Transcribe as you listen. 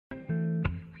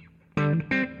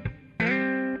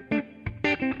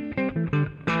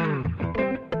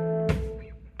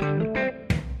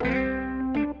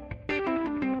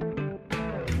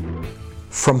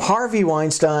From Harvey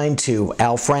Weinstein to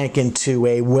Al Franken to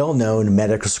a well-known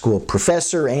medical school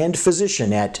professor and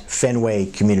physician at Fenway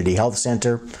Community Health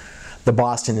Center, the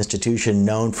Boston institution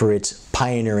known for its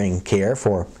pioneering care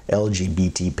for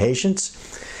LGBT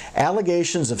patients,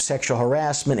 allegations of sexual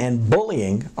harassment and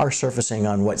bullying are surfacing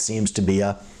on what seems to be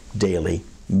a daily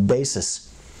basis.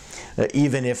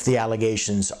 Even if the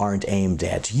allegations aren't aimed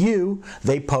at you,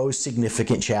 they pose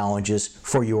significant challenges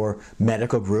for your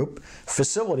medical group,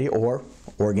 facility, or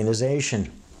organization.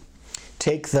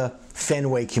 Take the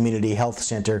Fenway Community Health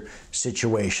Center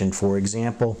situation, for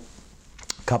example.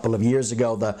 A couple of years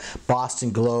ago, the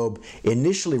Boston Globe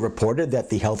initially reported that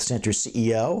the health center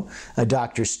CEO,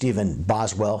 Dr. Stephen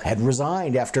Boswell, had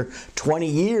resigned after 20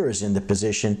 years in the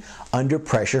position under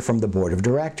pressure from the board of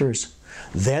directors.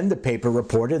 Then the paper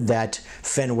reported that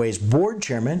Fenway's board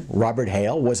chairman, Robert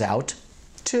Hale, was out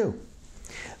too.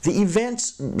 The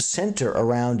events center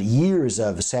around years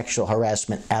of sexual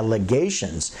harassment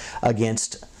allegations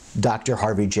against Dr.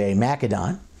 Harvey J.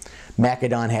 McAdon.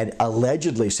 McAdon had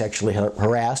allegedly sexually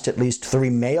harassed at least 3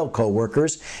 male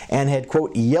co-workers and had,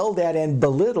 quote, yelled at and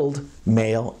belittled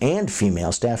male and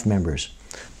female staff members.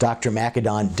 Dr.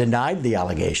 McAdon denied the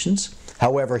allegations.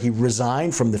 However, he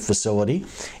resigned from the facility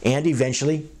and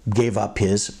eventually gave up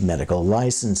his medical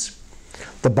license.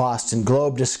 The Boston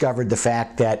Globe discovered the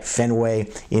fact that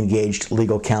Fenway engaged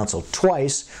legal counsel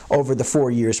twice over the 4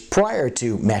 years prior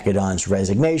to McAdon's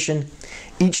resignation,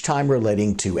 each time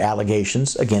relating to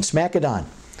allegations against McAdon.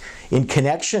 In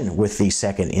connection with the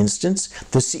second instance,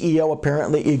 the CEO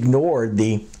apparently ignored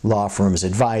the law firm's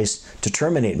advice to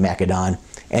terminate McAdon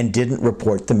and didn't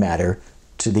report the matter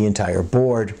to the entire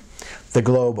board. The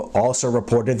Globe also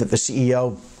reported that the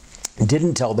CEO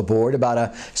didn't tell the board about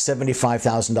a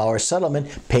 $75,000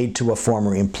 settlement paid to a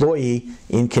former employee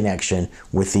in connection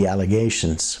with the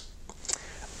allegations.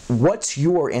 What's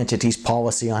your entity's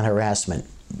policy on harassment?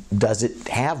 Does it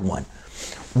have one?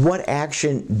 What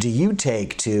action do you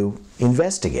take to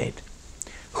investigate?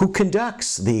 Who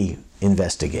conducts the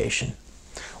investigation?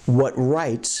 What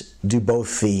rights do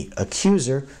both the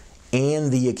accuser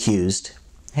and the accused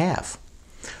have?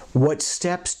 What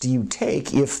steps do you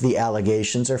take if the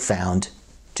allegations are found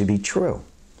to be true?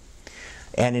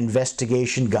 An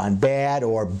investigation gone bad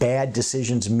or bad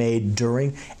decisions made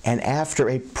during and after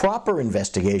a proper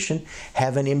investigation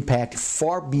have an impact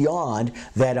far beyond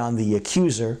that on the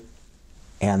accuser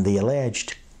and the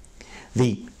alleged.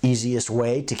 The easiest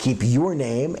way to keep your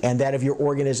name and that of your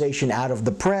organization out of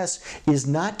the press is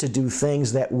not to do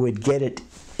things that would get it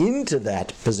into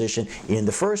that position in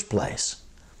the first place.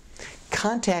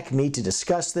 Contact me to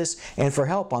discuss this and for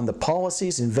help on the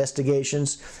policies,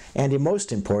 investigations, and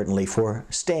most importantly, for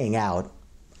staying out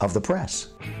of the press.